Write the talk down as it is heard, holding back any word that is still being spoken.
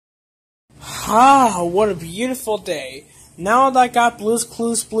Ah, what a beautiful day. Now that I got Blue's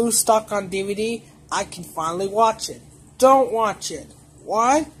Clues Blue stock on DVD, I can finally watch it. Don't watch it.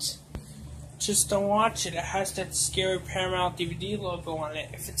 What? Just don't watch it. It has that scary Paramount DVD logo on it.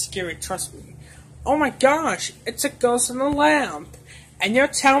 If it's scary, trust me. Oh my gosh, it's a ghost in the lamp. And you're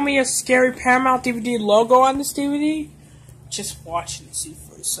telling me a scary Paramount DVD logo on this DVD? Just watch it and see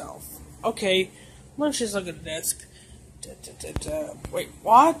for yourself. Okay, let's just look at the disc. Wait,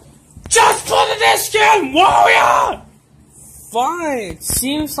 what? Just put the disc in, warrior! Fine,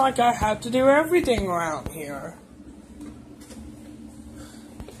 seems like I have to do everything around here.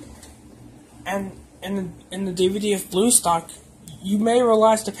 And in the DVD of Blue stock, you may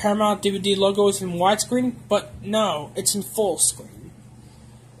realize the Paramount DVD logo is in widescreen, but no, it's in full screen.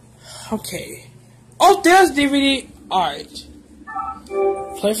 Okay. Oh, there's DVD! Alright.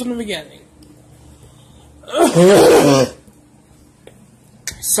 Play from the beginning.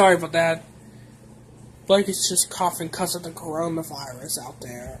 Sorry about that. Blake is just coughing because of the coronavirus out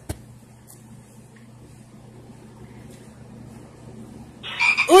there.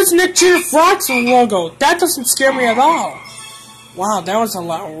 Oh, it's Nick Cheater Frogs logo. That doesn't scare me at all. Wow, that was a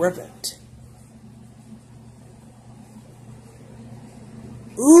loud ribbit.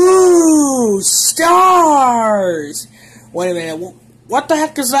 Ooh, stars! Wait a minute, what the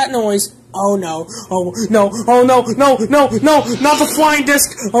heck is that noise? Oh no, oh no, oh no, no, no, no, not the flying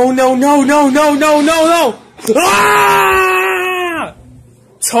disc! Oh no, no, no, no, no, no, no! Ah!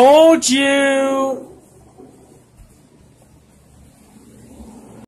 Told you!